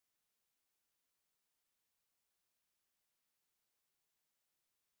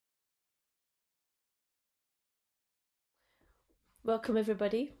Welcome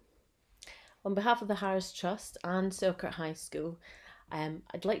everybody. On behalf of the Harris Trust and Selkirk High School,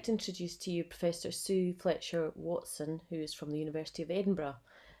 I'd like to introduce to you Professor Sue Fletcher-Watson, who is from the University of Edinburgh.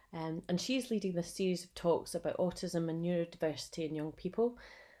 And she's leading this series of talks about autism and neurodiversity in young people.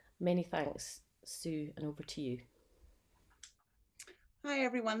 Many thanks, Sue, and over to you. Hi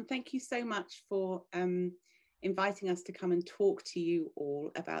everyone, thank you so much for inviting us to come and talk to you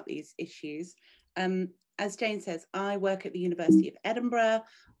all about these issues. As Jane says, I work at the University of Edinburgh.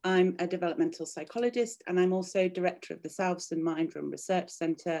 I'm a developmental psychologist and I'm also director of the Salvesen Mindroom Research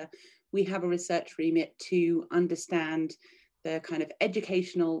Centre. We have a research remit to understand the kind of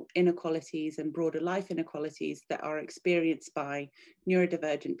educational inequalities and broader life inequalities that are experienced by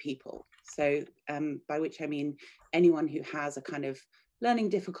neurodivergent people. So by which I mean anyone who has a kind of learning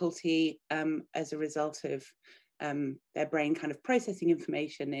difficulty as a result of their brain kind of processing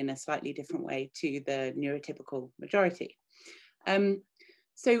information in a slightly different way to the neurotypical majority.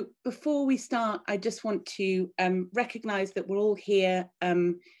 So before we start, I just want to recognize that we're all here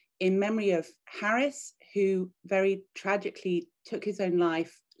in memory of Harris, who very tragically took his own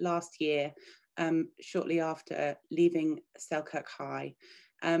life last year, shortly after leaving Selkirk High.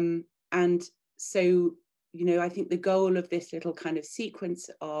 And so, you know, I think the goal of this little kind of sequence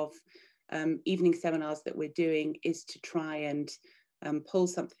of evening seminars that we're doing is to try and pull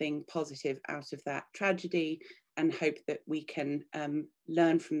something positive out of that tragedy and hope that we can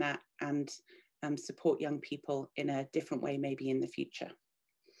learn from that and support young people in a different way, maybe in the future.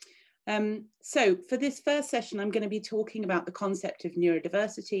 So for this first session, I'm going to be talking about the concept of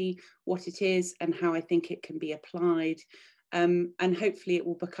neurodiversity, what it is and how I think it can be applied. And hopefully it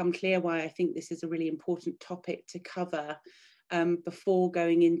will become clear why I think this is a really important topic to cover before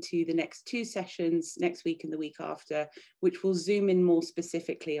going into the next two sessions, next week and the week after, which will zoom in more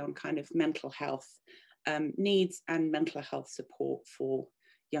specifically on kind of mental health needs and mental health support for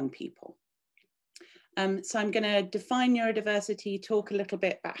young people. So I'm going to define neurodiversity, talk a little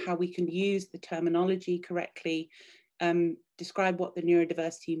bit about how we can use the terminology correctly, describe what the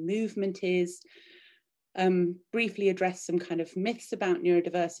neurodiversity movement is, briefly address some kind of myths about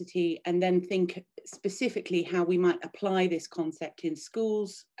neurodiversity, and then think specifically how we might apply this concept in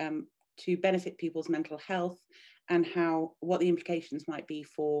schools to benefit people's mental health and what the implications might be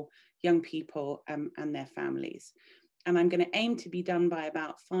for young people and their families. And I'm going to aim to be done by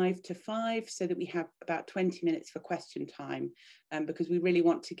about 5 to 5 so that we have about 20 minutes for question time, because we really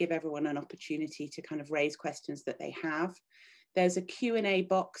want to give everyone an opportunity to kind of raise questions that they have. There's a Q&A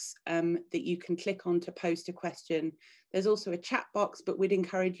box that you can click on to post a question. There's also a chat box, but we'd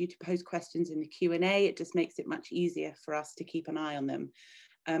encourage you to post questions in the Q&A. It just makes it much easier for us to keep an eye on them.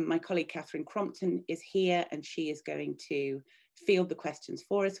 My colleague Catherine Crompton is here and she is going to field the questions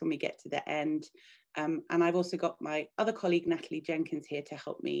for us when we get to the end. And I've also got my other colleague, Natalie Jenkins, here to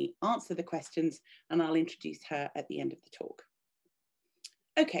help me answer the questions, and I'll introduce her at the end of the talk.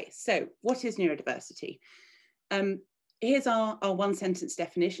 Okay, so what is neurodiversity? Here's our one sentence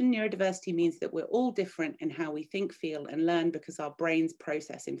definition. Neurodiversity means that we're all different in how we think, feel, and learn because our brains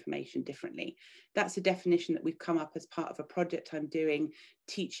process information differently. That's a definition that we've come up as part of a project I'm doing,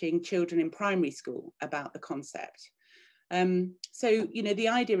 teaching children in primary school about the concept. So, you know, the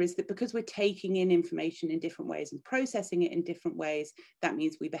idea is that because we're taking in information in different ways and processing it in different ways, that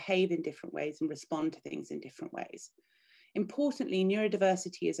means we behave in different ways and respond to things in different ways. Importantly,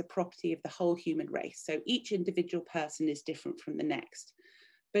 neurodiversity is a property of the whole human race. So each individual person is different from the next,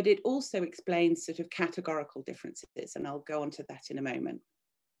 but it also explains sort of categorical differences. And I'll go on to that in a moment.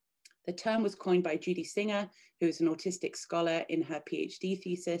 The term was coined by Judy Singer, who is an autistic scholar in her PhD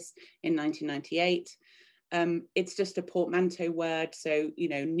thesis in 1998. It's just a portmanteau word. So, you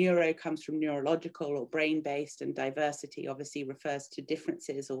know, neuro comes from neurological or brain-based, and diversity obviously refers to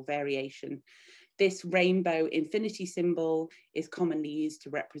differences or variation. This rainbow infinity symbol is commonly used to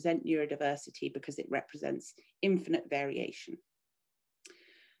represent neurodiversity because it represents infinite variation.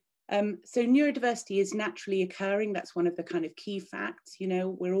 So neurodiversity is naturally occurring. That's one of the kind of key facts. You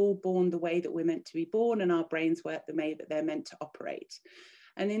know, we're all born the way that we're meant to be born, and our brains work the way that they're meant to operate.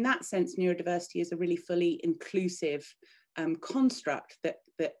 And in that sense, neurodiversity is a really fully inclusive construct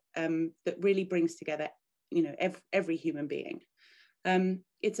that really brings together, you know, every human being.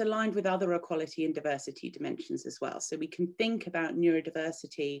 It's aligned with other equality and diversity dimensions as well. So we can think about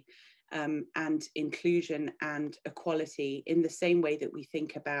neurodiversity and inclusion and equality in the same way that we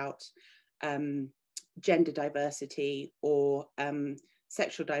think about gender diversity or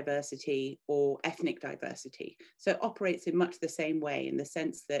sexual diversity or ethnic diversity. So it operates in much the same way, in the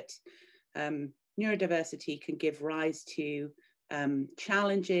sense that neurodiversity can give rise to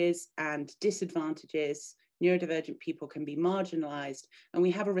challenges and disadvantages neurodivergent people can be marginalized, and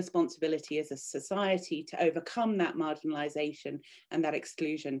we have a responsibility as a society to overcome that marginalization and that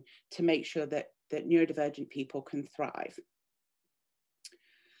exclusion to make sure that neurodivergent people can thrive.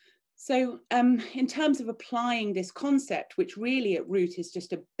 So in terms of applying this concept, which really at root is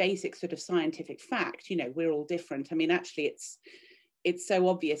just a basic sort of scientific fact, you know, we're all different. I mean, actually, it's so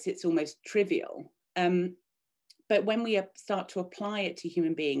obvious, it's almost trivial. But when we start to apply it to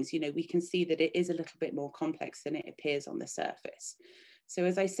human beings, you know, we can see that it is a little bit more complex than it appears on the surface. So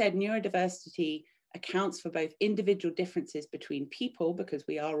as I said, neurodiversity accounts for both individual differences between people, because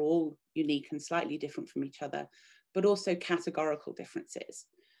we are all unique and slightly different from each other, but also categorical differences.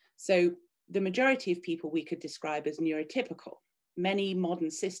 So the majority of people we could describe as neurotypical. Many modern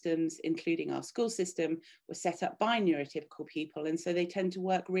systems, including our school system, were set up by neurotypical people, and so they tend to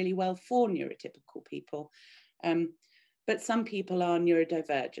work really well for neurotypical people. But some people are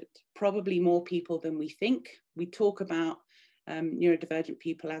neurodivergent, probably more people than we think. We talk about neurodivergent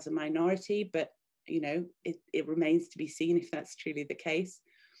people as a minority, but you know, it remains to be seen if that's truly the case.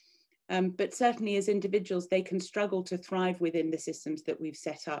 But certainly as individuals, they can struggle to thrive within the systems that we've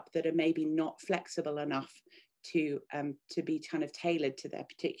set up that are maybe not flexible enough to be kind of tailored to their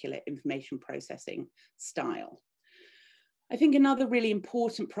particular information processing style. I think another really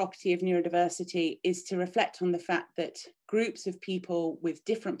important property of neurodiversity is to reflect on the fact that groups of people with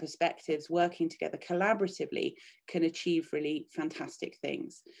different perspectives working together collaboratively can achieve really fantastic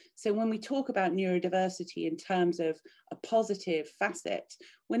things. So when we talk about neurodiversity in terms of a positive facet,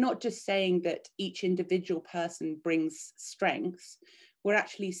 we're not just saying that each individual person brings strengths, we're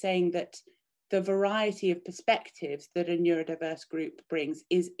actually saying that the variety of perspectives that a neurodiverse group brings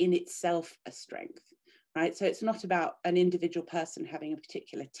is in itself a strength. Right? So it's not about an individual person having a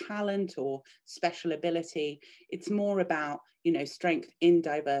particular talent or special ability. It's more about, you know, strength in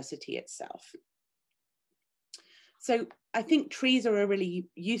diversity itself. So I think trees are a really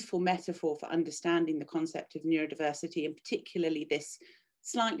useful metaphor for understanding the concept of neurodiversity, and particularly this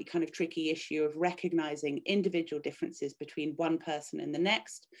slightly kind of tricky issue of recognizing individual differences between one person and the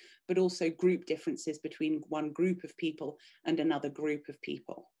next, but also group differences between one group of people and another group of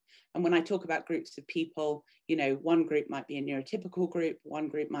people. And when I talk about groups of people, you know, one group might be a neurotypical group, one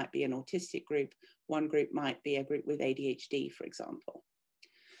group might be an autistic group, one group might be a group with ADHD, for example.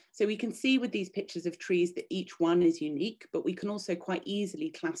 So we can see with these pictures of trees that each one is unique, but we can also quite easily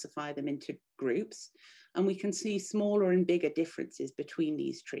classify them into groups. And we can see smaller and bigger differences between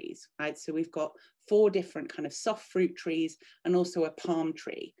these trees, right? So we've got 4 different kind of soft fruit trees and also a palm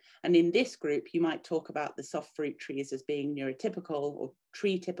tree. And in this group, you might talk about the soft fruit trees as being neurotypical or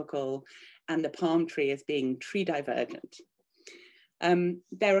tree typical, and the palm tree as being tree divergent.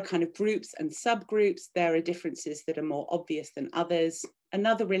 There are kind of groups and subgroups. There are differences that are more obvious than others.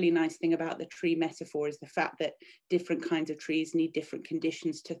 Another really nice thing about the tree metaphor is the fact that different kinds of trees need different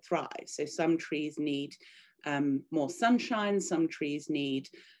conditions to thrive. So some trees need more sunshine, some trees need,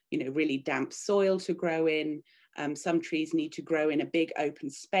 you know, really damp soil to grow in. Some trees need to grow in a big open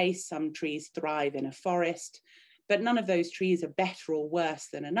space. Some trees thrive in a forest. But none of those trees are better or worse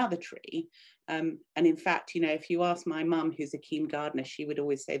than another tree. And in fact, you know, if you ask my mum, who's a keen gardener, she would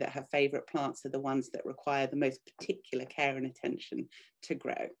always say that her favourite plants are the ones that require the most particular care and attention to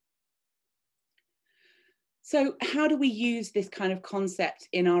grow. So how do we use this kind of concept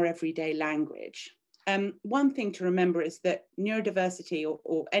in our everyday language? One thing to remember is that neurodiversity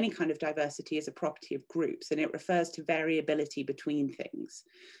or any kind of diversity is a property of groups, and it refers to variability between things.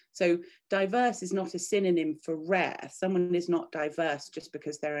 So diverse is not a synonym for rare. Someone is not diverse just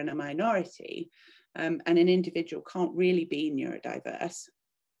because they're in a minority, and an individual can't really be neurodiverse.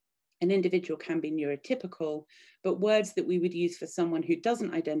 An individual can be neurotypical, but words that we would use for someone who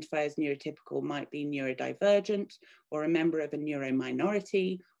doesn't identify as neurotypical might be neurodivergent, or a member of a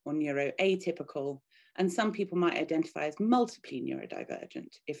neurominority, or neuroatypical. And some people might identify as multiply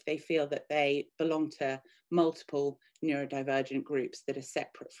neurodivergent if they feel that they belong to multiple neurodivergent groups that are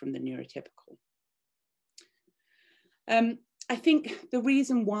separate from the neurotypical. I think the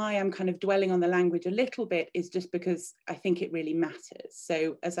reason why I'm kind of dwelling on the language a little bit is just because I think it really matters.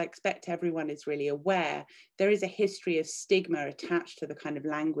 So as I expect everyone is really aware, there is a history of stigma attached to the kind of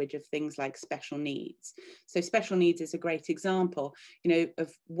language of things like special needs. So special needs is a great example, you know,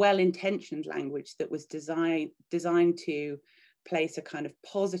 of well-intentioned language that was designed to place a kind of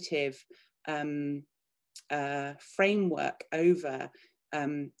positive framework over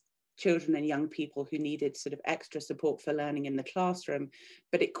children and young people who needed sort of extra support for learning in the classroom,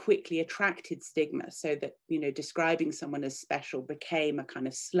 but it quickly attracted stigma, so that, you know, describing someone as special became a kind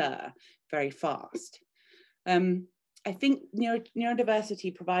of slur very fast. I think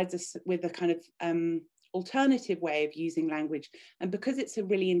neurodiversity provides us with a kind of alternative way of using language. And because it's a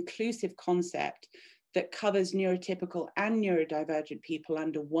really inclusive concept that covers neurotypical and neurodivergent people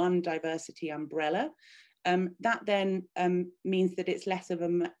under one diversity umbrella, that then means that it's less of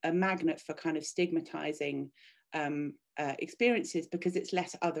a magnet for kind of stigmatizing experiences, because it's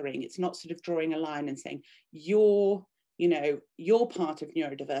less othering. It's not sort of drawing a line and saying, you're part of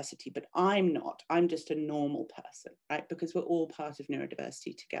neurodiversity, but I'm not. I'm just a normal person, right? Because we're all part of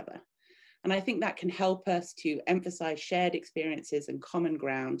neurodiversity together. And I think that can help us to emphasize shared experiences and common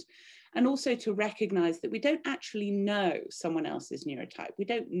ground, and also to recognize that we don't actually know someone else's neurotype. We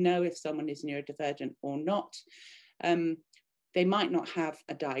don't know if someone is neurodivergent or not. They might not have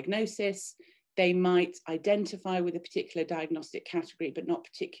a diagnosis. They might identify with a particular diagnostic category, but not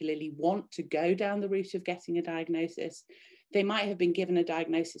particularly want to go down the route of getting a diagnosis. They might have been given a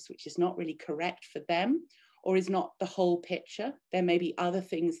diagnosis which is not really correct for them, or is not the whole picture. There may be other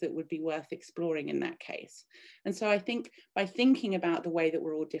things that would be worth exploring in that case. And so I think by thinking about the way that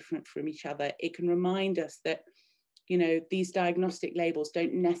we're all different from each other, it can remind us that, these diagnostic labels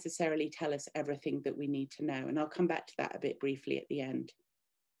don't necessarily tell us everything that we need to know. And I'll come back to that a bit briefly at the end.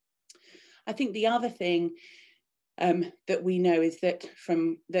 I think the other thing that we know is that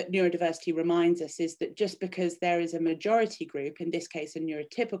that neurodiversity reminds us is that just because there is a majority group, in this case a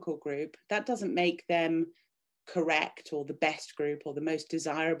neurotypical group, that doesn't make them correct or the best group or the most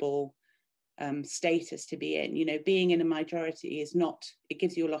desirable status to be in. Being in a majority is not, it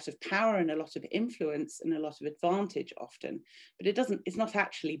gives you a lot of power and a lot of influence and a lot of advantage often, but it's not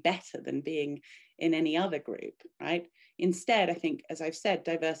actually better than being in any other group, right? Instead, I think, as I've said,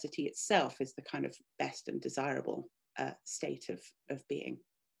 diversity itself is the kind of best and desirable state of being.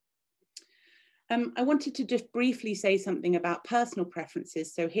 I wanted to just briefly say something about personal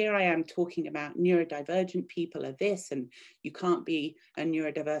preferences. So here I am talking about neurodivergent people are this, and you can't be a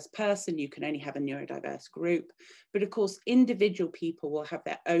neurodiverse person, you can only have a neurodiverse group. But of course, individual people will have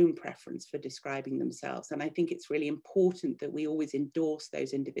their own preference for describing themselves. And I think it's really important that we always endorse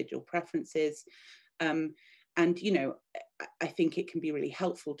those individual preferences. And, I think it can be really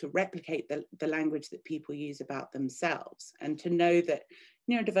helpful to replicate the language that people use about themselves, and to know that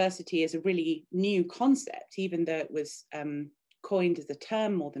neurodiversity is a really new concept. Even though it was coined as a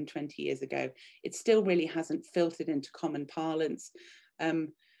term more than 20 years ago, it still really hasn't filtered into common parlance.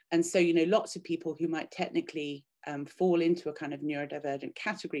 And so, lots of people who might technically fall into a kind of neurodivergent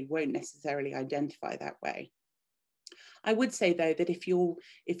category won't necessarily identify that way. I would say, though, that if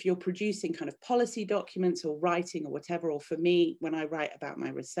you're producing kind of policy documents or writing or whatever, or for me, when I write about my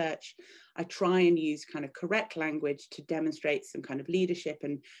research, I try and use kind of correct language to demonstrate some kind of leadership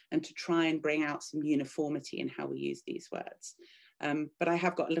and to try and bring out some uniformity in how we use these words. But I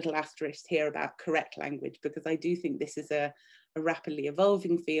have got a little asterisk here about correct language, because I do think this is a rapidly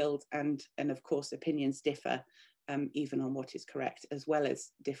evolving field, and of course opinions differ even on what is correct, as well as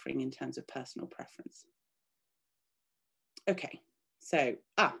differing in terms of personal preference. Okay, so,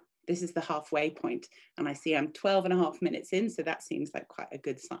 this is the halfway point, and I see I'm 12.5 minutes in, so that seems like quite a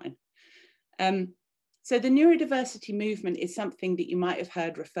good sign. So the neurodiversity movement is something that you might have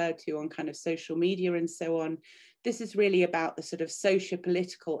heard referred to on kind of social media and so on. This is really about the sort of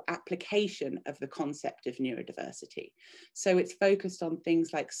socio-political application of the concept of neurodiversity. So it's focused on things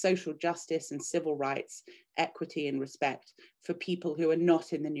like social justice and civil rights, equity and respect for people who are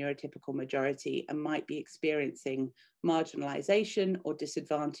not in the neurotypical majority and might be experiencing marginalization or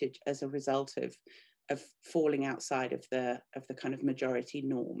disadvantage as a result of falling outside of the kind of majority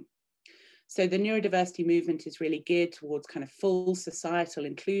norm. So the neurodiversity movement is really geared towards kind of full societal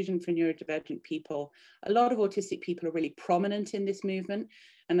inclusion for neurodivergent people. A lot of autistic people are really prominent in this movement.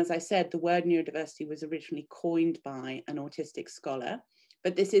 And as I said, the word neurodiversity was originally coined by an autistic scholar,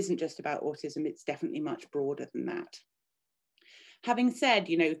 but this isn't just about autism, it's definitely much broader than that. Having said,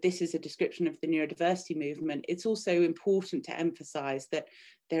 this is a description of the neurodiversity movement, it's also important to emphasize that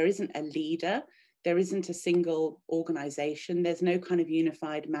there isn't a leader. There isn't a single organization. There's no kind of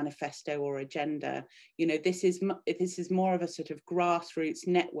unified manifesto or agenda. This is more of a sort of grassroots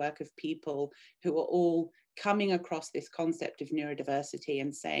network of people who are all coming across this concept of neurodiversity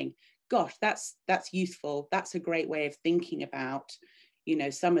and saying, gosh, that's useful. That's a great way of thinking about,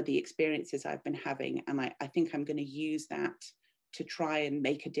 some of the experiences I've been having. And I think I'm going to use that to try and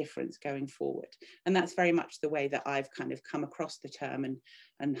make a difference going forward. And that's very much the way that I've kind of come across the term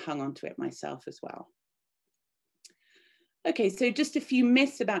and hung on to it myself as well. Okay, so just a few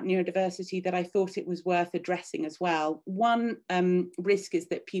myths about neurodiversity that I thought it was worth addressing as well. One risk is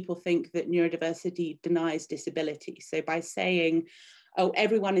that people think that neurodiversity denies disability. So by saying, oh,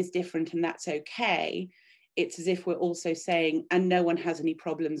 everyone is different and that's okay, it's as if we're also saying, and no one has any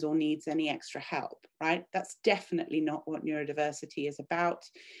problems or needs any extra help, right? That's definitely not what neurodiversity is about.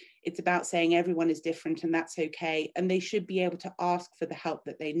 It's about saying everyone is different and that's okay. And they should be able to ask for the help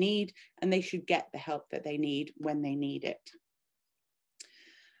that they need, and they should get the help that they need when they need it.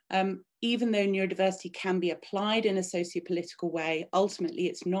 Even though neurodiversity can be applied in a socio-political way, ultimately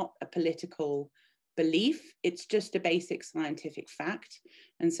it's not a political belief, it's just a basic scientific fact.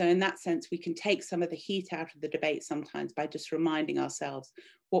 And so in that sense, we can take some of the heat out of the debate sometimes by just reminding ourselves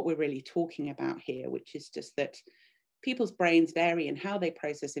what we're really talking about here, which is just that people's brains vary in how they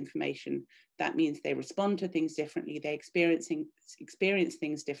process information. That means they respond to things differently, they experience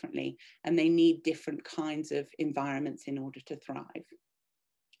things differently, and they need different kinds of environments in order to thrive.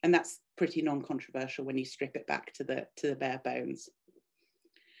 And that's pretty non-controversial when you strip it back to the bare bones.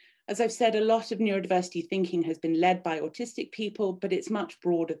 As I've said, a lot of neurodiversity thinking has been led by autistic people, but it's much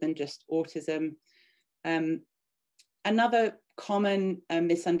broader than just autism. Another common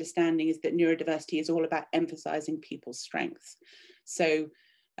misunderstanding is that neurodiversity is all about emphasizing people's strengths. So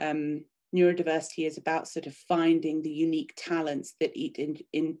neurodiversity is about sort of finding the unique talents that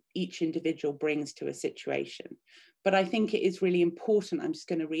each individual brings to a situation. But I think it is really important, I'm just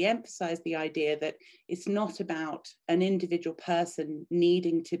going to re-emphasize the idea that it's not about an individual person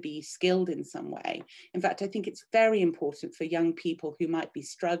needing to be skilled in some way. In fact, I think it's very important for young people who might be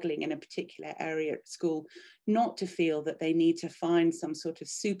struggling in a particular area at school not to feel that they need to find some sort of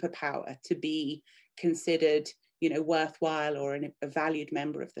superpower to be considered, you know, worthwhile or a valued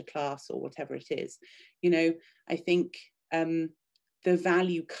member of the class or whatever it is. You know, I think the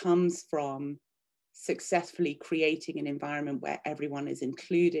value comes from successfully creating an environment where everyone is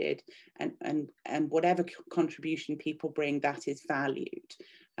included, and whatever contribution people bring, that is valued.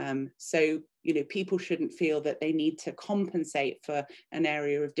 So, you know, people shouldn't feel that they need to compensate for an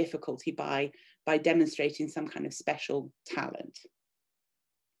area of difficulty by demonstrating some kind of special talent.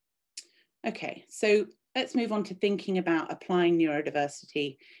 Okay, so let's move on to thinking about applying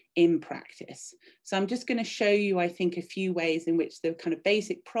neurodiversity in practice. So I'm just going to show you, I think, a few ways in which the kind of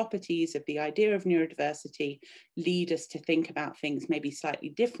basic properties of the idea of neurodiversity lead us to think about things maybe slightly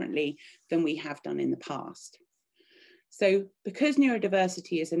differently than we have done in the past. So because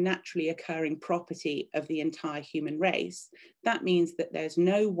neurodiversity is a naturally occurring property of the entire human race, that means that there's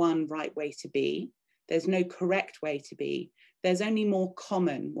no one right way to be, there's no correct way to be, there's only more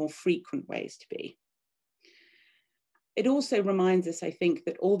common, more frequent ways to be. It also reminds us, I think,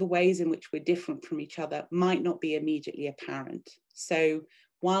 that all the ways in which we're different from each other might not be immediately apparent. So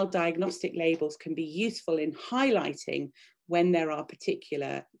while diagnostic labels can be useful in highlighting when there are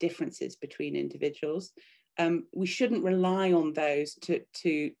particular differences between individuals, we shouldn't rely on those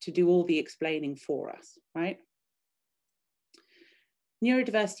to do all the explaining for us, right?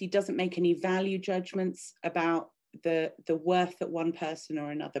 Neurodiversity doesn't make any value judgments about the worth that one person or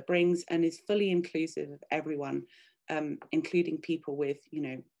another brings, and is fully inclusive of everyone, including people with, you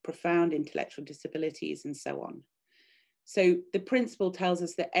know, profound intellectual disabilities and so on. So the principle tells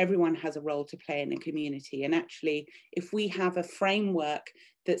us that everyone has a role to play in a community. And actually, if we have a framework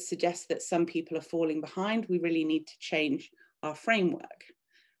that suggests that some people are falling behind, we really need to change our framework.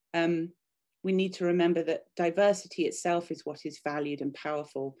 We need to remember that diversity itself is what is valued and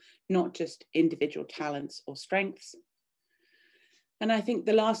powerful, not just individual talents or strengths. And I think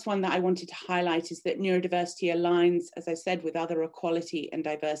the last one that I wanted to highlight is that neurodiversity aligns, as I said, with other equality and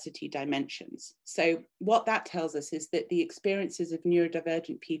diversity dimensions. So what that tells us is that the experiences of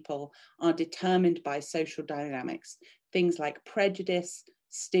neurodivergent people are determined by social dynamics, things like prejudice,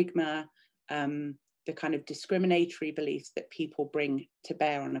 stigma, the kind of discriminatory beliefs that people bring to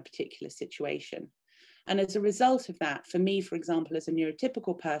bear on a particular situation. And as a result of that, for me, for example, as a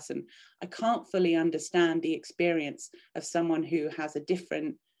neurotypical person, I can't fully understand the experience of someone who has a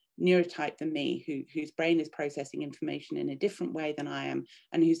different neurotype than me, whose brain is processing information in a different way than I am,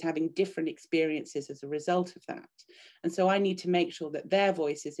 and who's having different experiences as a result of that. And so I need to make sure that their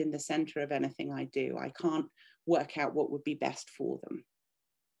voice is in the center of anything I do. I can't work out what would be best for them.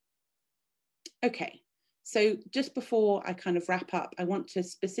 Okay. So just before I kind of wrap up, I want to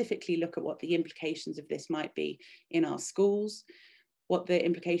specifically look at what the implications of this might be in our schools, what the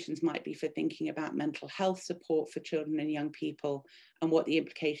implications might be for thinking about mental health support for children and young people, and what the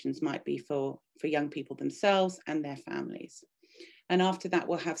implications might be for young people themselves and their families. And after that,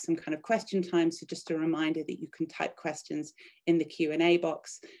 we'll have some kind of question time. So just a reminder that you can type questions in the Q&A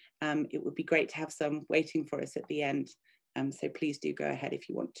box. It would be great to have some waiting for us at the end. So please do go ahead if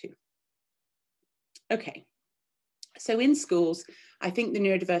you want to. Okay, so in schools, I think the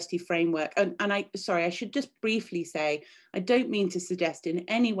neurodiversity framework, and I should just briefly say, I don't mean to suggest in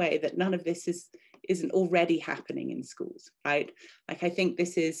any way that none of this isn't already happening in schools, right? Like, I think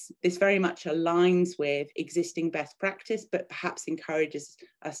this very much aligns with existing best practice, but perhaps encourages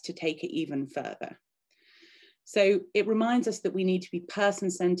us to take it even further. So it reminds us that we need to be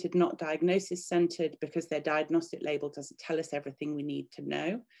person-centered, not diagnosis-centered, because their diagnostic label doesn't tell us everything we need to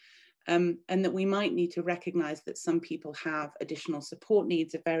know. And that we might need to recognize that some people have additional support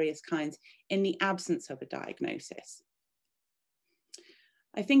needs of various kinds in the absence of a diagnosis.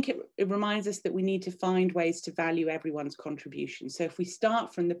 I think it reminds us that we need to find ways to value everyone's contribution. So if we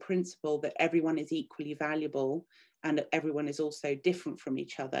start from the principle that everyone is equally valuable and that everyone is also different from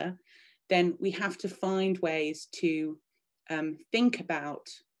each other, then we have to find ways to think about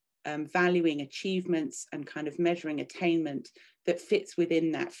valuing achievements and kind of measuring attainment that fits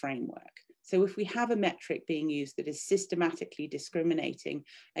within that framework. So if we have a metric being used that is systematically discriminating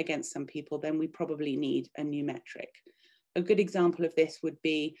against some people, then we probably need a new metric. A good example of this would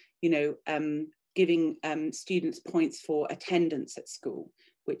be, giving students points for attendance at school,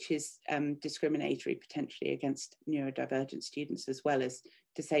 which is discriminatory potentially against neurodivergent students as well as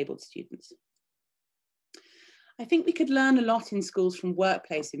disabled students. I think we could learn a lot in schools from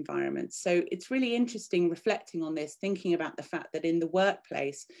workplace environments. So it's really interesting reflecting on this, thinking about the fact that in the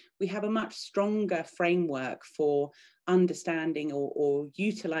workplace, we have a much stronger framework for understanding or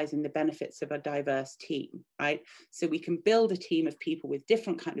utilizing the benefits of a diverse team, right? So we can build a team of people with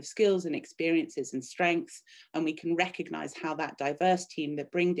different kind of skills and experiences and strengths, and we can recognize how that diverse team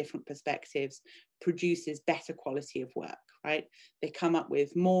that bring different perspectives produces better quality of work, right? They come up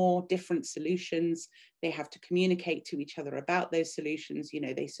with more different solutions. They have to communicate to each other about those solutions.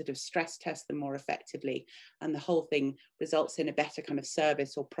 They sort of stress test them more effectively, and the whole thing results in a better kind of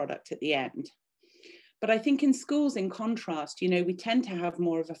service or product at the end. But I think in schools, in contrast, we tend to have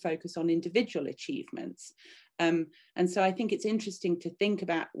more of a focus on individual achievements. And so I think it's interesting to think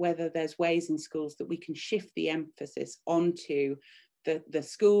about whether there's ways in schools that we can shift the emphasis onto the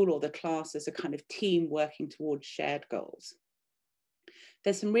school or the class as a kind of team working towards shared goals.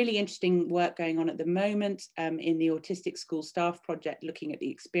 There's some really interesting work going on at the moment in the Autistic School Staff Project, looking at the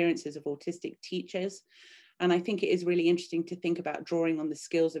experiences of autistic teachers. And I think it is really interesting to think about drawing on the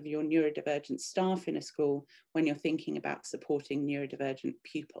skills of your neurodivergent staff in a school when you're thinking about supporting neurodivergent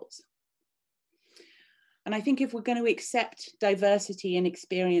pupils. And I think if we're going to accept diversity in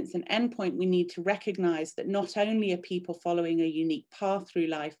experience and endpoint, we need to recognize that not only are people following a unique path through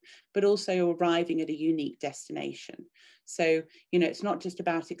life, but also arriving at a unique destination. So, it's not just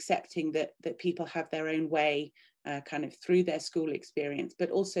about accepting that people have their own way kind of through their school experience, but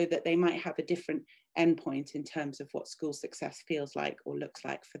also that they might have a different endpoint in terms of what school success feels like or looks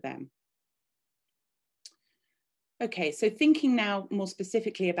like for them. Okay, so thinking now more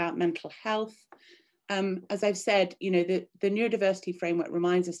specifically about mental health. As I've said, the neurodiversity framework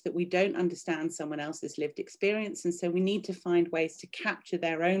reminds us that we don't understand someone else's lived experience, and so we need to find ways to capture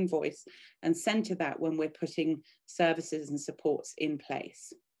their own voice and center that when we're putting services and supports in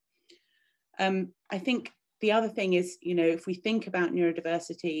place. I think the other thing is, if we think about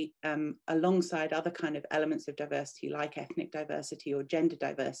neurodiversity alongside other kind of elements of diversity, like ethnic diversity or gender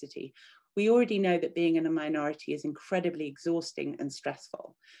diversity, we already know that being in a minority is incredibly exhausting and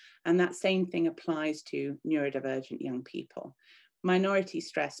stressful. And that same thing applies to neurodivergent young people. Minority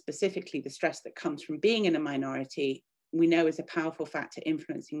stress, specifically the stress that comes from being in a minority, we know is a powerful factor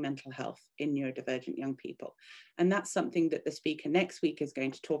influencing mental health in neurodivergent young people. And that's something that the speaker next week is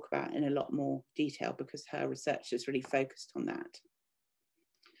going to talk about in a lot more detail, because her research is really focused on that.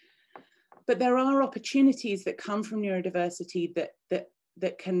 But there are opportunities that come from neurodiversity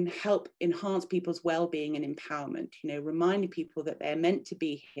that can help enhance people's well-being and empowerment, reminding people that they're meant to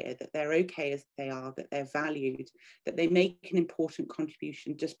be here, that they're okay as they are, that they're valued, that they make an important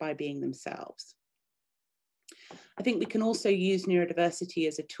contribution just by being themselves. I think we can also use neurodiversity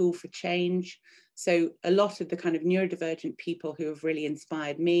as a tool for change. So a lot of the kind of neurodivergent people who have really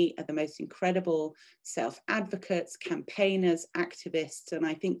inspired me are the most incredible self-advocates, campaigners, activists, and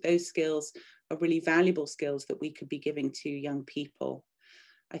I think those skills are really valuable skills that we could be giving to young people.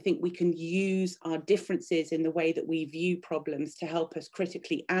 I think we can use our differences in the way that we view problems to help us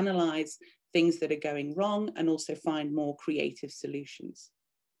critically analyze things that are going wrong and also find more creative solutions.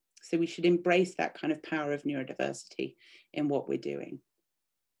 So we should embrace that kind of power of neurodiversity in what we're doing.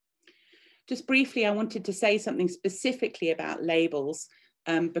 Just briefly, I wanted to say something specifically about labels,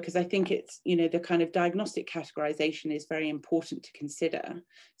 because I think it's, the kind of diagnostic categorization is very important to consider.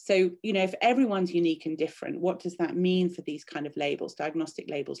 So, if everyone's unique and different, what does that mean for these kind of labels,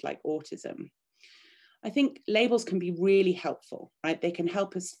 diagnostic labels like autism? I think labels can be really helpful, right? They can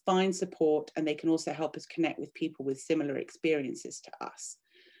help us find support, and they can also help us connect with people with similar experiences to us.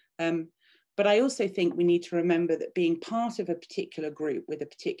 But I also think we need to remember that being part of a particular group with a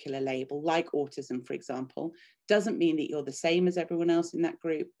particular label, like autism, for example, doesn't mean that you're the same as everyone else in that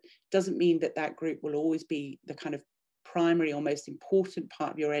group, doesn't mean that that group will always be the kind of primary or most important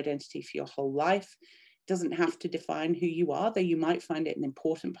part of your identity for your whole life. It doesn't have to define who you are, though you might find it an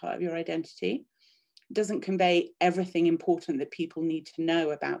important part of your identity. It doesn't convey everything important that people need to know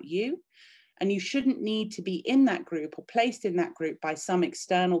about you. And you shouldn't need to be in that group or placed in that group by some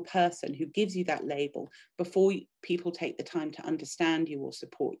external person who gives you that label before people take the time to understand you or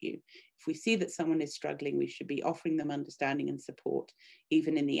support you. If we see that someone is struggling, we should be offering them understanding and support,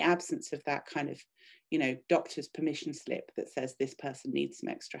 even in the absence of that kind of, doctor's permission slip that says this person needs some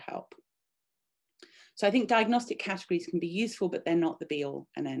extra help. So I think diagnostic categories can be useful, but they're not the be all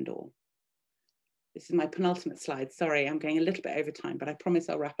and end all. This is my penultimate slide. Sorry, I'm going a little bit over time, but I promise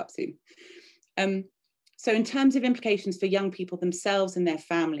I'll wrap up soon. So in terms of implications for young people themselves and their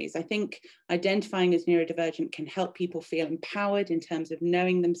families, I think identifying as neurodivergent can help people feel empowered in terms of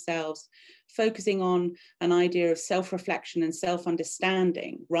knowing themselves, focusing on an idea of self-reflection and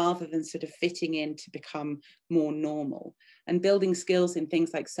self-understanding rather than sort of fitting in to become more normal, and building skills in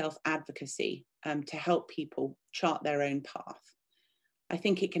things like self-advocacy to help people chart their own path. I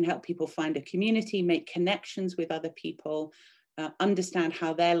think it can help people find a community, make connections with other people, understand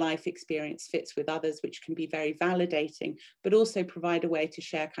how their life experience fits with others, which can be very validating, but also provide a way to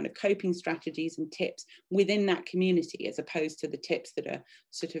share kind of coping strategies and tips within that community, as opposed to the tips that are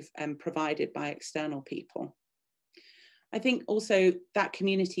sort of provided by external people. I think also that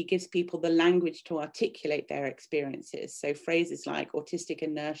community gives people the language to articulate their experiences. So phrases like autistic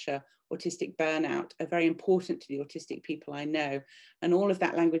inertia, autistic burnout are very important to the autistic people I know. And all of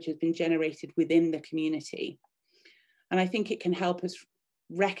that language has been generated within the community. And I think it can help us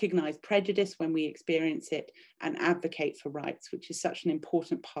recognize prejudice when we experience it and advocate for rights, which is such an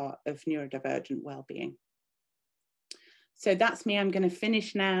important part of neurodivergent well-being. So that's me. I'm going to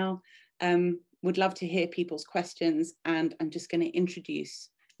finish now. Would love to hear people's questions, and I'm just going to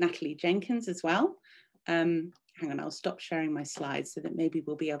introduce Natalie Jenkins as well. Hang on, I'll stop sharing my slides so that maybe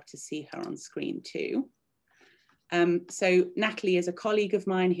we'll be able to see her on screen too. So Natalie is a colleague of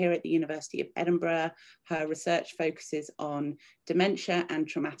mine here at the University of Edinburgh. Her research focuses on dementia and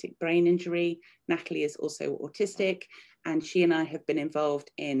traumatic brain injury. Natalie is also autistic, and she and I have been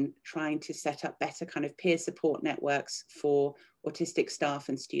involved in trying to set up better kind of peer support networks for autistic staff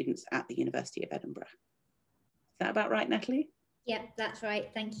and students at the University of Edinburgh. Is that about right, Natalie? Yep, that's right.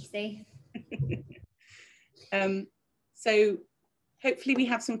 Thank you, Sue. So hopefully we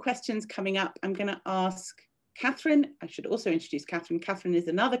have some questions coming up. I'm going to ask Catherine. I should also introduce Catherine. Catherine is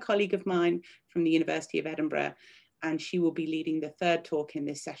another colleague of mine from the University of Edinburgh, and she will be leading the third talk in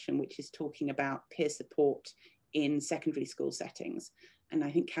this session, which is talking about peer support in secondary school settings. And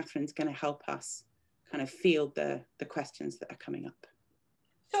I think Catherine's going to help us kind of field the questions that are coming up.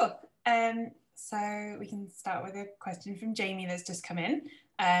 Sure. So we can start with a question from Jamie that's just come in.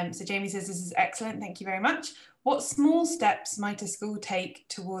 So Jamie says, this is excellent, thank you very much. What small steps might a school take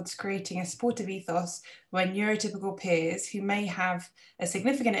towards creating a supportive ethos when neurotypical peers who may have a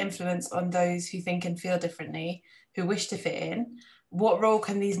significant influence on those who think and feel differently, who wish to fit in, what role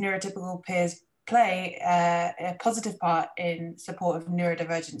can these neurotypical peers play a positive part in support of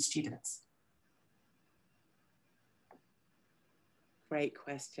neurodivergent students? Great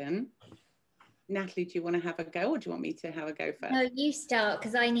question. Natalie, do you want to have a go, or do you want me to have a go first? No, you start,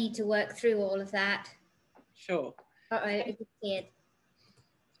 because I need to work through all of that. Sure. I did.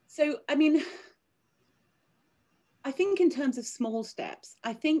 So, I mean, I think in terms of small steps,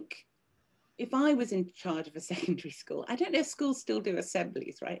 I think if I was in charge of a secondary school, I don't know if schools still do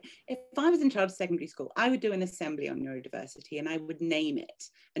assemblies, right? If I was in charge of secondary school, I would do an assembly on neurodiversity, and I would name it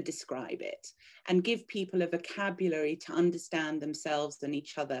and describe it and give people a vocabulary to understand themselves and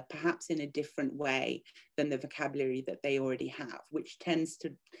each other, perhaps in a different way than the vocabulary that they already have, which tends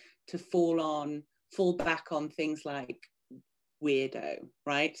to fall back on things like weirdo,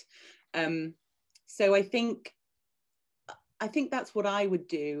 right? So I think that's what I would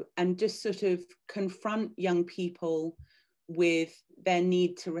do, and just sort of confront young people with their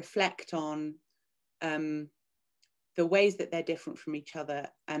need to reflect on the ways that they're different from each other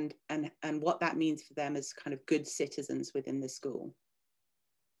and what that means for them as kind of good citizens within the school.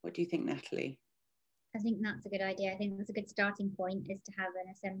 What do you think, Natalie? I think that's a good idea. I think that's a good starting point, is to have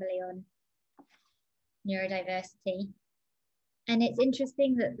an assembly on neurodiversity. And it's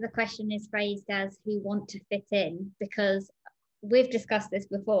interesting that the question is phrased as who want to fit in, because we've discussed this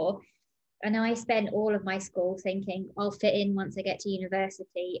before, and I spent all of my school thinking I'll fit in once I get to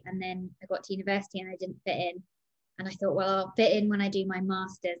university, and then I got to university and I didn't fit in. And I thought, well, I'll fit in when I do my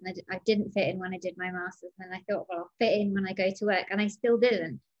master's. And I didn't fit in when I did my master's. And I thought, well, I'll fit in when I go to work. And I still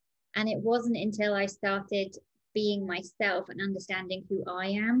didn't. And it wasn't until I started being myself and understanding who I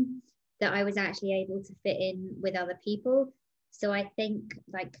am that I was actually able to fit in with other people. So I think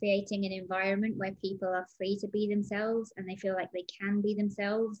like creating an environment where people are free to be themselves and they feel like they can be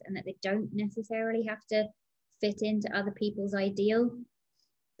themselves and that they don't necessarily have to fit into other people's ideal.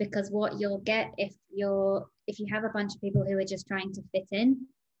 Because what you'll get if you have a bunch of people who are just trying to fit in,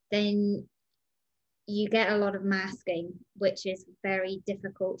 then you get a lot of masking, which is very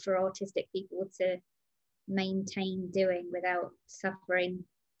difficult for autistic people to maintain doing without suffering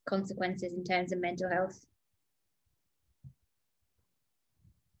consequences in terms of mental health.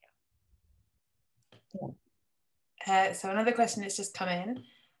 So another question that's just come in.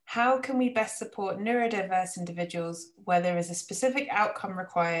 How can we best support neurodiverse individuals where there is a specific outcome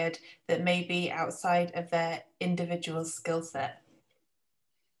required that may be outside of their individual skill set?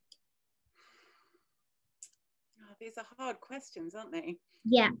 Oh, these are hard questions, aren't they?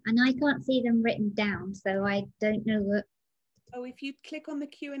 Yeah, and I can't see them written down, so I don't know what. Oh, if you click on the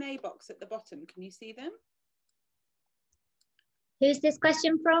Q&A box at the bottom, can you see them? Who's this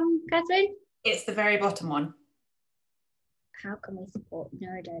question from, Catherine? It's the very bottom one. How can we support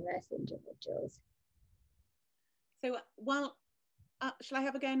neurodiverse individuals? So, well, shall I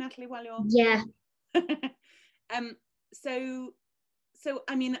have a go, Natalie, while you're... Yeah. So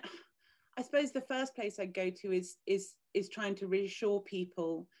I mean, I suppose the first place I'd go to is trying to reassure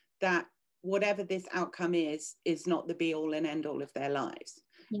people that whatever this outcome is not the be all and end all of their lives.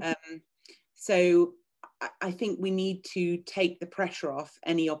 Yeah. So I think we need to take the pressure off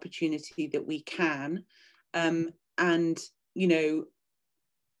any opportunity that we can, and, you know,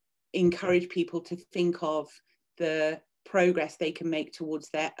 encourage people to think of the progress they can make towards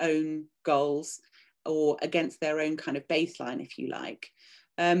their own goals or against their own kind of baseline, if you like.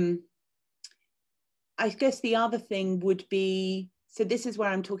 I guess the other thing would be, so this is where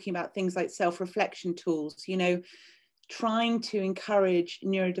I'm talking about things like self-reflection tools, you know, trying to encourage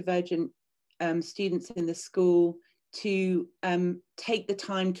neurodivergent students in the school to take the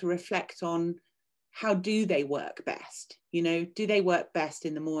time to reflect on how do they work best? You know, do they work best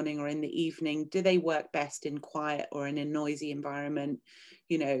in the morning or in the evening? Do they work best in quiet or in a noisy environment?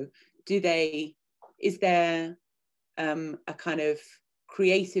 You know, is there a kind of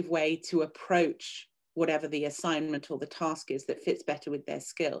creative way to approach whatever the assignment or the task is that fits better with their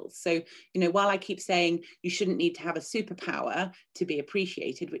skills? So, you know, while I keep saying you shouldn't need to have a superpower to be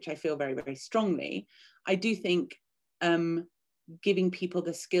appreciated, which I feel very, very strongly, I do think giving people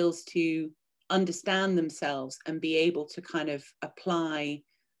the skills to understand themselves and be able to kind of apply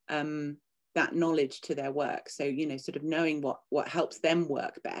that knowledge to their work. So, you know, sort of knowing what helps them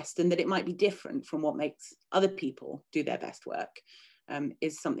work best, and that it might be different from what makes other people do their best work,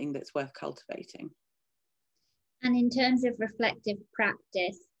 is something that's worth cultivating. And in terms of reflective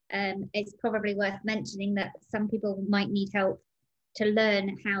practice, it's probably worth mentioning that some people might need help to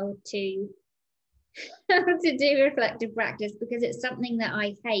learn how to do reflective practice, because it's something that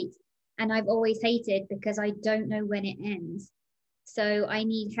I hate and I've always hated because I don't know when it ends. So I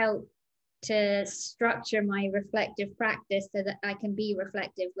need help to structure my reflective practice so that I can be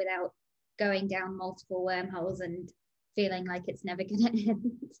reflective without going down multiple wormholes and feeling like it's never going to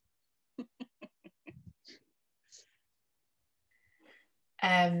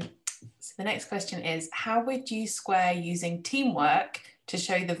end. So the next question is, how would you square using teamwork to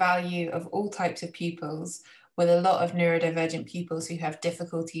show the value of all types of pupils with a lot of neurodivergent pupils who have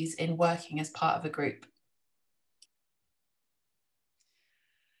difficulties in working as part of a group?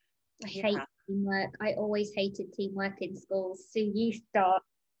 I hate teamwork. I always hated teamwork in schools. So you start.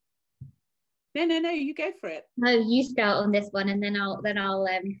 No, you go for it. No, you start on this one, and then I'll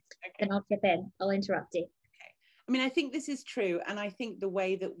chip in. I'll interrupt you. Okay. I mean, I think this is true, and I think the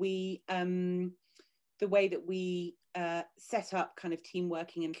way that we set up kind of team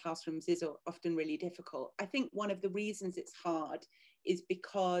working in classrooms is often really difficult. I think one of the reasons it's hard is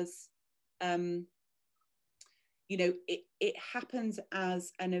because you know, it happens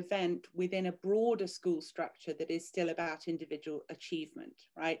as an event within a broader school structure that is still about individual achievement,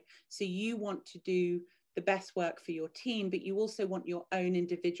 right? So you want to do the best work for your team, but you also want your own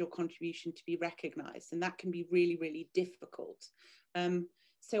individual contribution to be recognized. And that can be really, really difficult.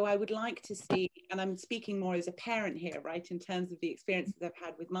 So I would like to see, and I'm speaking more as a parent here, right, in terms of the experiences I've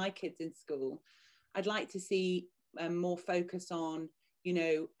had with my kids in school, I'd like to see more focus on, you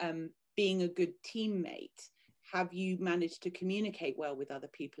know, being a good teammate. Have you managed to communicate well with other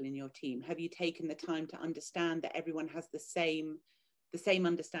people in your team? Have you taken the time to understand that everyone has the same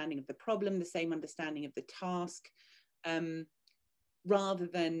understanding of the problem, the same understanding of the task? rather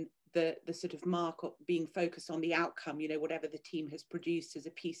than the sort of mark of being focused on the outcome, you know, whatever the team has produced as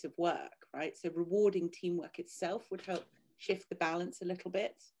a piece of work, right? So rewarding teamwork itself would help shift the balance a little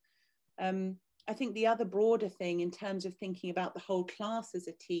bit. I think the other broader thing in terms of thinking about the whole class as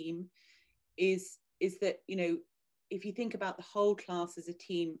a team is that, you know, if you think about the whole class as a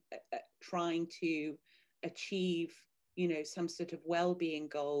team trying to achieve, you know, some sort of well-being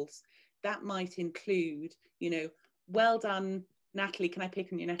goals, that might include, you know, well done, Natalie, can I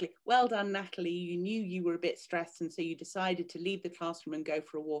pick on you, Natalie? Well done, Natalie, you knew you were a bit stressed and so you decided to leave the classroom and go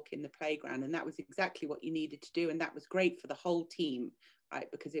for a walk in the playground, and that was exactly what you needed to do, and that was great for the whole team, right?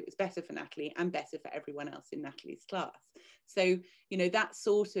 Because it was better for Natalie and better for everyone else in Natalie's class. So, you know, that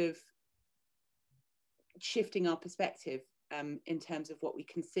sort of shifting our perspective in terms of what we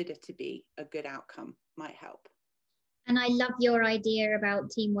consider to be a good outcome might help. And I love your idea about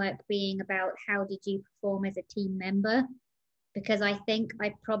teamwork being about how did you perform as a team member, because I think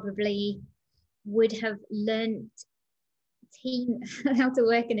I probably would have learned how to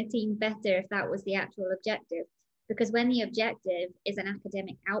work in a team better if that was the actual objective. Because when the objective is an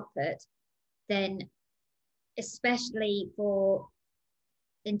academic output, then especially for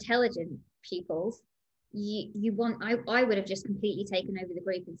intelligent pupils, I would have just completely taken over the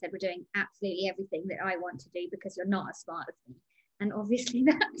group and said, we're doing absolutely everything that I want to do because you're not as smart as me. And obviously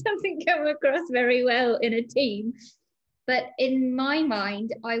that doesn't come across very well in a team. But in my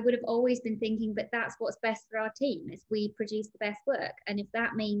mind, I would have always been thinking, but that's what's best for our team, is we produce the best work. And if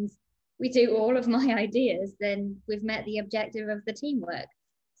that means we do all of my ideas, then we've met the objective of the teamwork.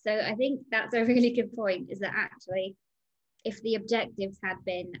 So I think that's a really good point, is that actually, if the objectives had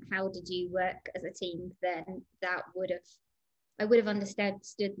been, how did you work as a team, then I would have understood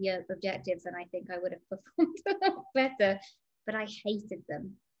the objectives, and I think I would have performed a lot better. But I hated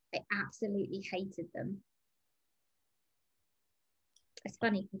them. I absolutely hated them. It's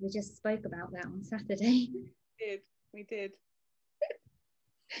funny because we just spoke about that on Saturday. We did.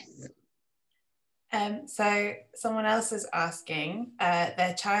 So someone else is asking,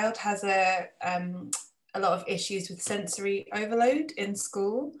 their child has a lot of issues with sensory overload in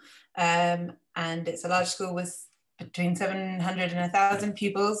school, and it's a large school with between 700 and 1,000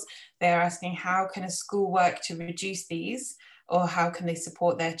 pupils. They're asking, how can a school work to reduce these, or how can they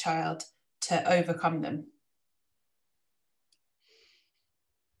support their child to overcome them?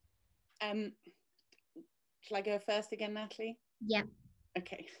 Shall I go first again, Natalie? Yeah.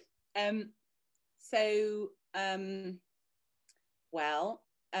 Okay. Well,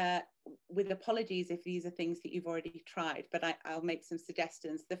 with apologies if these are things that you've already tried, but I'll make some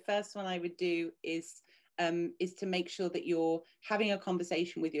suggestions. The first one I would do is to make sure that you're having a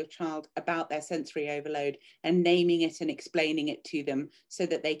conversation with your child about their sensory overload and naming it and explaining it to them so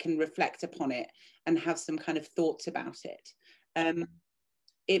that they can reflect upon it and have some kind of thoughts about it.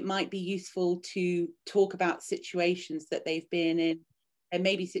 It might be useful to talk about situations that they've been in, and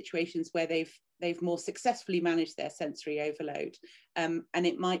maybe situations where they've more successfully managed their sensory overload. And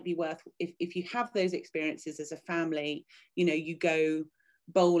it might be worth, if you have those experiences as a family, you know, you go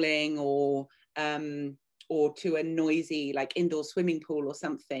bowling or to a noisy like indoor swimming pool or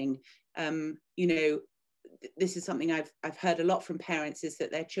something. You know, this is something I've heard a lot from parents, is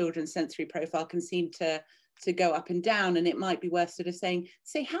that their children's sensory profile can seem to go up and down, and it might be worth sort of saying,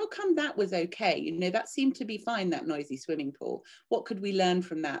 how come that was okay? You know, that seemed to be fine, that noisy swimming pool. What could we learn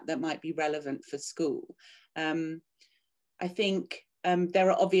from that might be relevant for school? I think there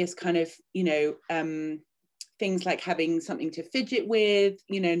are obvious kind of, you know, things like having something to fidget with,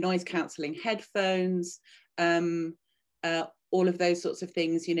 you know, noise cancelling headphones, all of those sorts of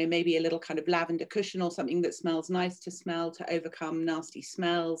things, you know, maybe a little kind of lavender cushion or something that smells nice to smell to overcome nasty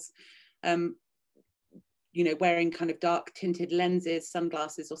smells. You know, wearing kind of dark tinted lenses,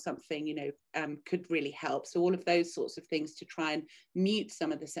 sunglasses or something, you know, could really help. So all of those sorts of things to try and mute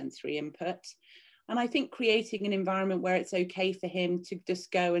some of the sensory input. And I think creating an environment where it's okay for him to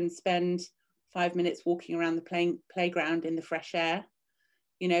just go and spend 5 minutes walking around the playground in the fresh air,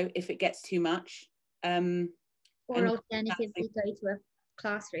 you know, if it gets too much. Or alternatively, go to a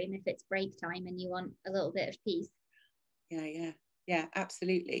classroom if it's break time and you want a little bit of peace. Yeah,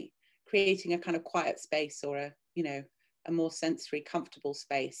 absolutely. Creating a kind of quiet space, or a, you know, a more sensory comfortable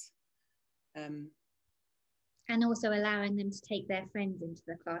space. And also allowing them to take their friends into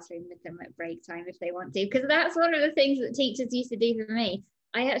the classroom with them at break time if they want to, because that's one of the things that teachers used to do for me.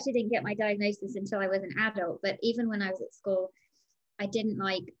 I actually didn't get my diagnosis until I was an adult, but even when I was at school, I didn't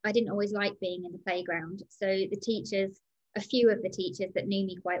always like being in the playground. So the teachers, a few of the teachers that knew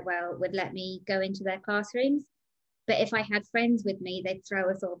me quite well, would let me go into their classrooms. But if I had friends with me, they'd throw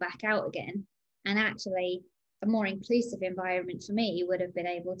us all back out again. And actually, a more inclusive environment for me would have been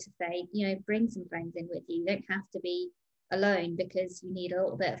able to say, you know, bring some friends in with you. You don't have to be alone because you need a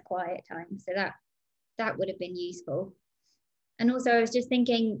little bit of quiet time. So that would have been useful. And also I was just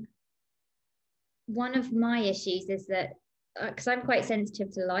thinking, one of my issues is that, because I'm quite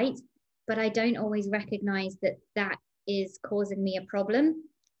sensitive to light, but I don't always recognize that that is causing me a problem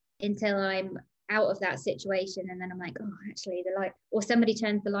until I'm out of that situation. And then I'm like, oh, actually the light, or somebody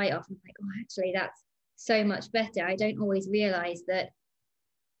turns the light off and I'm like, oh, actually that's so much better. I don't always realize that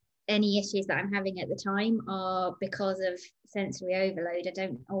any issues that I'm having at the time are because of sensory overload. I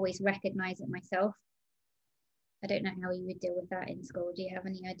don't always recognize it myself. I don't know how you would deal with that in school. Do you have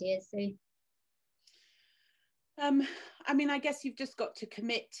any ideas, Sue? I mean, I guess you've just got to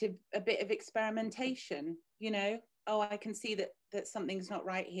commit to a bit of experimentation, you know. Oh, I can see that something's not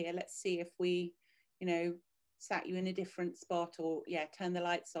right here. Let's see if we, you know, sat you in a different spot, or yeah, turn the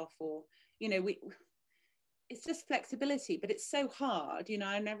lights off, or, you know, it's just flexibility, but it's so hard, you know.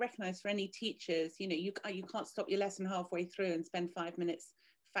 And I recognize for any teachers, you know, you can't stop your lesson halfway through and spend 5 minutes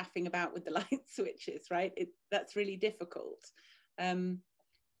faffing about with the light switches, right? That's really difficult.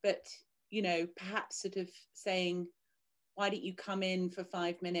 But, you know, perhaps sort of saying, why don't you come in for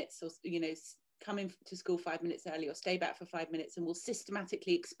 5 minutes, or, you know, come in to school 5 minutes early, or stay back for 5 minutes, and we'll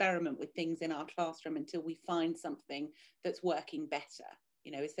systematically experiment with things in our classroom until we find something that's working better.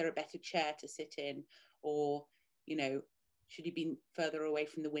 You know, is there a better chair to sit in? Or, you know, should you be further away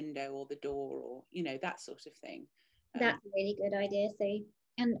from the window or the door, or, you know, that sort of thing. That's a really good idea, Sue.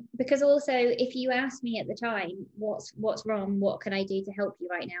 And because also, if you asked me at the time, what's wrong, what can I do to help you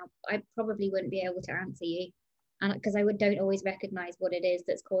right now, I probably wouldn't be able to answer you, and because I don't always recognize what it is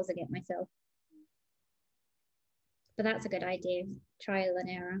that's causing it myself. But that's a good idea, trial and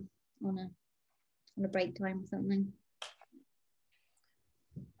error on a break time or something.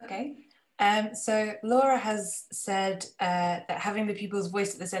 Okay. So Laura has said that having the pupil's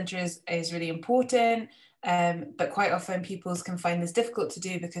voice at the centre is really important, but quite often pupils can find this difficult to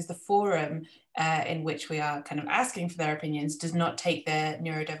do because the forum in which we are kind of asking for their opinions does not take their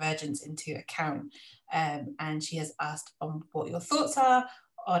neurodivergence into account. And she has asked on what your thoughts are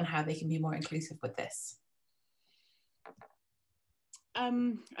on how they can be more inclusive with this. I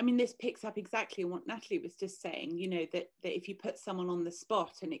mean, this picks up exactly what Natalie was just saying, you know, that if you put someone on the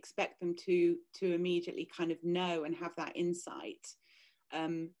spot and expect them to immediately kind of know and have that insight,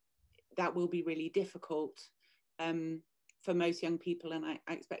 that will be really difficult for most young people, and I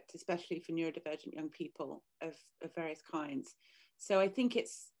expect especially for neurodivergent young people of various kinds. So I think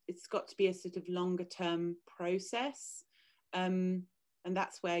it's got to be a sort of longer term process. And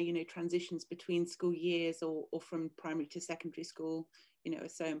that's where, you know, transitions between school years or from primary to secondary school, you know, are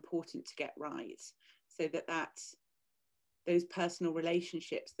so important to get right, so that those personal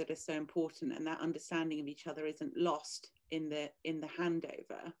relationships that are so important and that understanding of each other isn't lost in the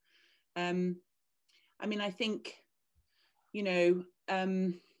handover. I mean, I think, you know,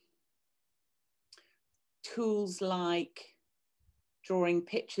 tools like drawing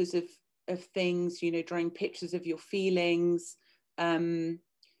pictures of things, you know, drawing pictures of your feelings.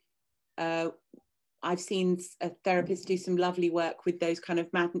 I've seen a therapist do some lovely work with those kind of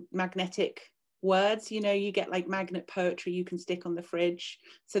magnetic words, you know, you get like magnet poetry you can stick on the fridge.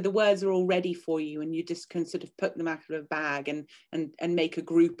 So the words are all ready for you, and you just can sort of put them out of a bag and make a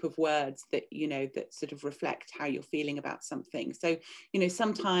group of words that, you know, that sort of reflect how you're feeling about something. So, you know,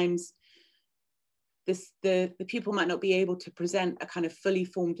 sometimes the pupil might not be able to present a kind of fully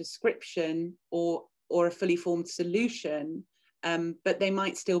formed description or a fully formed solution, but they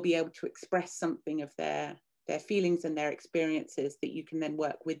might still be able to express something of their feelings and their experiences that you can then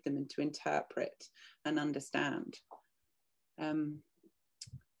work with them and to interpret and understand.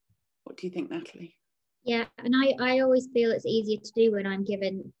 What do you think, Natalie? Yeah, and I always feel it's easier to do when I'm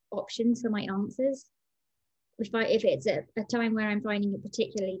given options for my answers. If it's a time where I'm finding it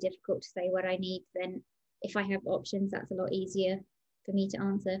particularly difficult to say what I need, then if I have options, that's a lot easier for me to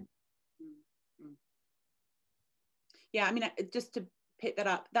answer. Yeah, I mean, just to pick that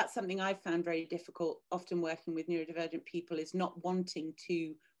up, that's something I've found very difficult, often working with neurodivergent people, is not wanting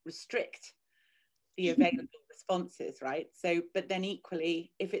to restrict the available responses, right? So, but then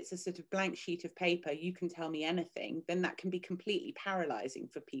equally, if it's a sort of blank sheet of paper, you can tell me anything, then that can be completely paralyzing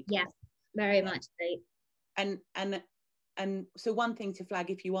for people. Yes, very much so. And so one thing to flag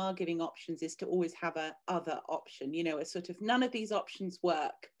if you are giving options is to always have a other option, you know, a sort of none of these options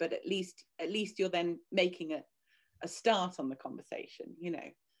work, but at least you're then making a start on the conversation, you know.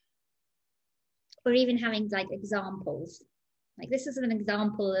 Or even having like examples, like this is an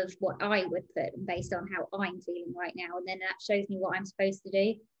example of what I would put based on how I'm feeling right now, and then that shows me what I'm supposed to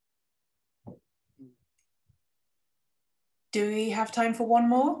do. Do we have time for one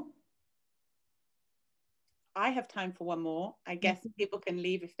more? I have time for one more. I guess people can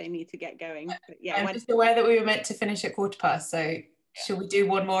leave if they need to get going. But yeah, I'm just aware that we were meant to finish at 15:15, so should we do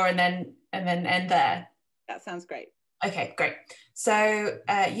one more and then end there? That sounds great. Okay, great. So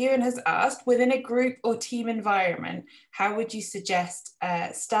Ewan has asked, within a group or team environment, how would you suggest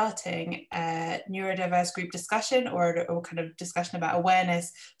starting a neurodiverse group discussion or kind of discussion about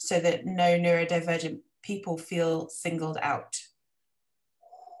awareness so that no neurodivergent people feel singled out?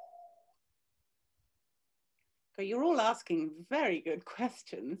 So you're all asking very good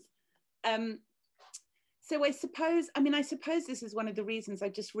questions. So I suppose this is one of the reasons I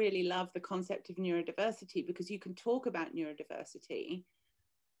just really love the concept of neurodiversity, because you can talk about neurodiversity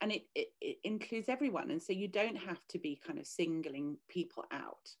and it includes everyone. And so you don't have to be kind of singling people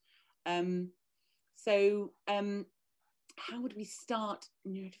out. How would we start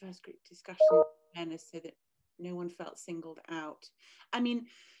neurodiverse group discussion awareness so that no one felt singled out? I mean,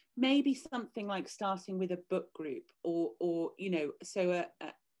 maybe something like starting with a book group or you know, so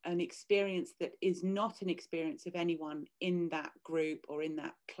an experience that is not an experience of anyone in that group or in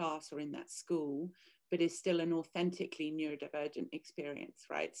that class or in that school, but is still an authentically neurodivergent experience,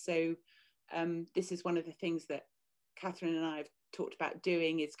 right? So this is one of the things that Catherine and I have talked about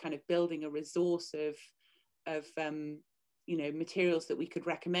doing, is kind of building a resource of you know, materials that we could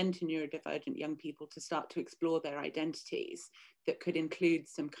recommend to neurodivergent young people to start to explore their identities, that could include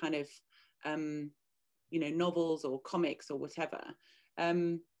some kind of you know, novels or comics or whatever.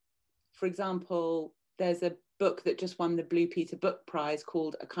 For example, there's a book that just won the Blue Peter Book Prize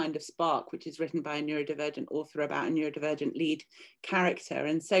called A Kind of Spark, which is written by a neurodivergent author about a neurodivergent lead character.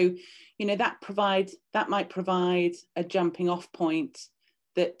 And so, you know, that might provide a jumping off point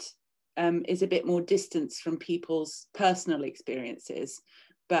that is a bit more distance from people's personal experiences,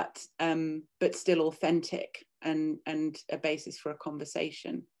 but still authentic and a basis for a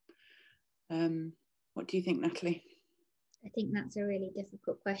conversation. What do you think, Natalie? I think that's a really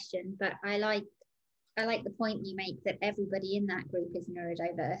difficult question, but I like the point you make that everybody in that group is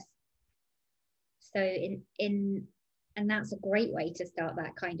neurodiverse. So and that's a great way to start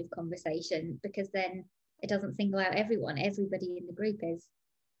that kind of conversation, because then it doesn't single out everyone. Everybody in the group is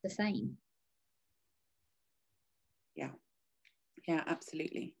the same. Yeah,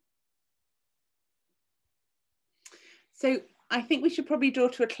 absolutely. So I think we should probably draw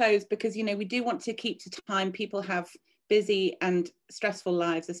to a close, because, you know, we do want to keep to time. People have busy and stressful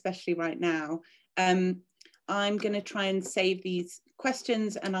lives, especially right now. I'm going to try and save these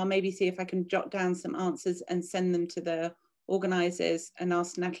questions, and I'll maybe see if I can jot down some answers and send them to the organisers, and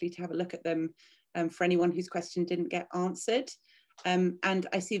ask Natalie to have a look at them for anyone whose question didn't get answered. And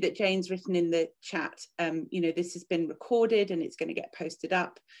I see that Jane's written in the chat, you know, this has been recorded and it's going to get posted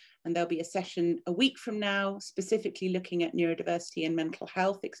up, and there'll be a session a week from now specifically looking at neurodiversity and mental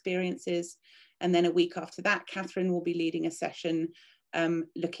health experiences. And then a week after that, Catherine will be leading a session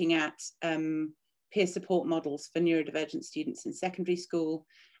looking at peer support models for neurodivergent students in secondary school.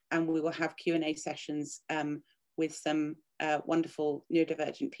 And we will have Q&A sessions with some wonderful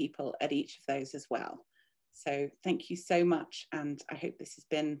neurodivergent people at each of those as well. So thank you so much, and I hope this has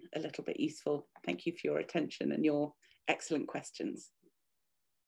been a little bit useful. Thank you for your attention and your excellent questions.